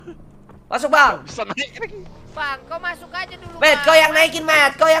Masuk bang. Bisa naik lagi. Bang, kau masuk aja dulu. Matt, Bang. kau yang naikin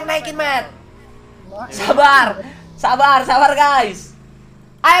Matt, kau yang naikin Matt. Sabar, sabar, sabar guys.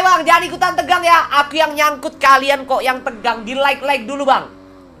 Ayo bang, jangan ikutan tegang ya. Aku yang nyangkut, kalian kok yang tegang. Di like dulu bang.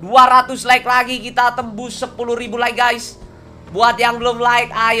 200 like lagi, kita tembus 10.000 like guys. Buat yang belum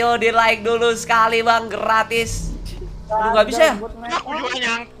like, ayo di like dulu sekali bang, gratis. Lu nggak bisa ya? Aku juga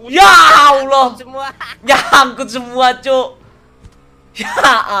nyangkut. Ya Allah, Semua. nyangkut semua cuk. Ya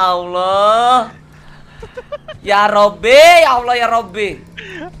Allah. Ya Robbe, ya Allah ya Robbe.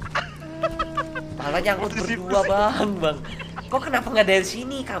 Malah nyangkut berdua bang. Kok kenapa nggak dari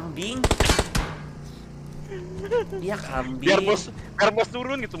sini kambing? Iya kambing. Biar bos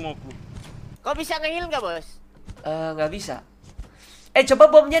turun gitu mau aku. Kau bisa nge-heal nggak, Bos? Nggak bisa. Coba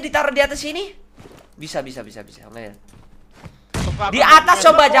bomnya ditaruh di atas sini. Bisa. Nggak. Di atas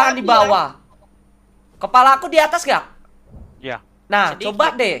coba, jangan di bawah. Kepala aku di atas gak? Ya. Nah, Sedikit.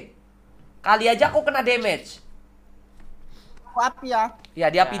 coba deh. Kali aja aku kena damage. Aku api ya. Ya,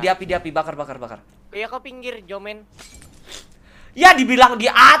 di api, bakar. Iya, kau pinggir, Jomen. Ya, dibilang di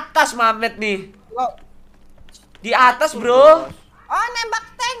atas, Mamet nih. Lo. Di atas, bro. Oh, nembak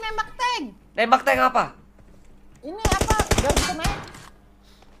tank. Nembak tank apa? Ini apa? Gak bisa naik.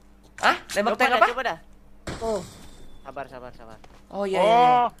 Hah? Nembak tank apa? Coba dah. Oh. Sabar. Oh, iya.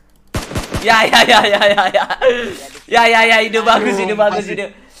 Oh, Ya, ide bagus.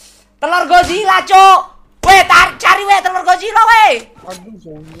 Telur Godzilla, Cok. Weh, cari weh telur Godzilla, weh. Aduh,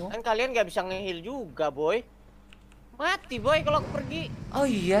 jauh. Kan kalian nggak bisa nge-heal juga, Boy. Mati, Boy, kalau aku pergi. Oh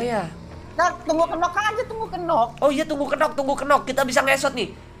iya ya. Nah, tunggu kenok aja, tunggu kenok. Oh iya, tunggu kenok. Kita bisa ngesot nih.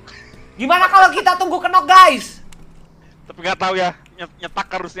 Gimana kalau kita tunggu kenok, guys? tapi nggak tahu ya, nyetak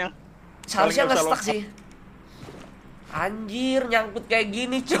harusnya. Seharusnya Paling nggak nggak stuck usah sih. Anjir, nyangkut kayak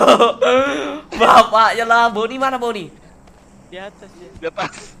gini, Cok. Bapaknya lah, Boni mana Boni? Di atas ya. Di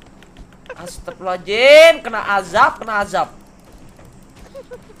atas. Astagfirullahaladzim, kena azab.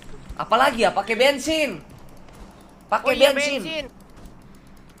 Apalagi ya, pakai bensin. Pakai iya, bensin.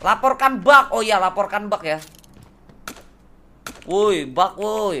 Laporkan bug. Oh iya, laporkan bug ya. Woi, bug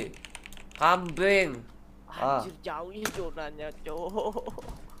woi. Kambing. Anjir, jauhnya zonanya, Cok.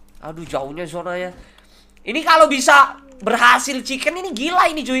 Aduh, jauhnya zonanya. Ini kalau bisa berhasil chicken ini gila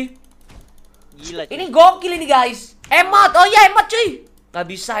ini cuy. Gila, Cok. Ini gokil ini guys. Emot, oh iya emot cuy. Nggak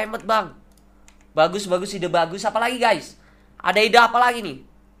bisa emot bang. Bagus, ide bagus. Apa lagi guys? Ada ide apa lagi nih?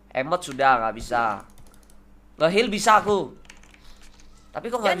 Emot sudah nggak bisa. Nge-heal bisa aku. Tapi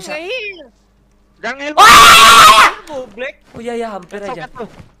kok nggak bisa? Jangan ngel. Goblek. Oh iya ya, hampir aja. Tuh.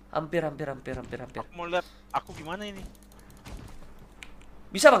 Hampir. Aku mau lihat aku gimana ini.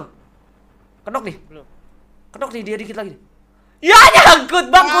 Bisa bang? Kenok nih. Belum. Kenok nih, dia dikit lagi. Ya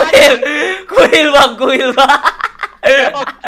nyangkut bang, kuil bang.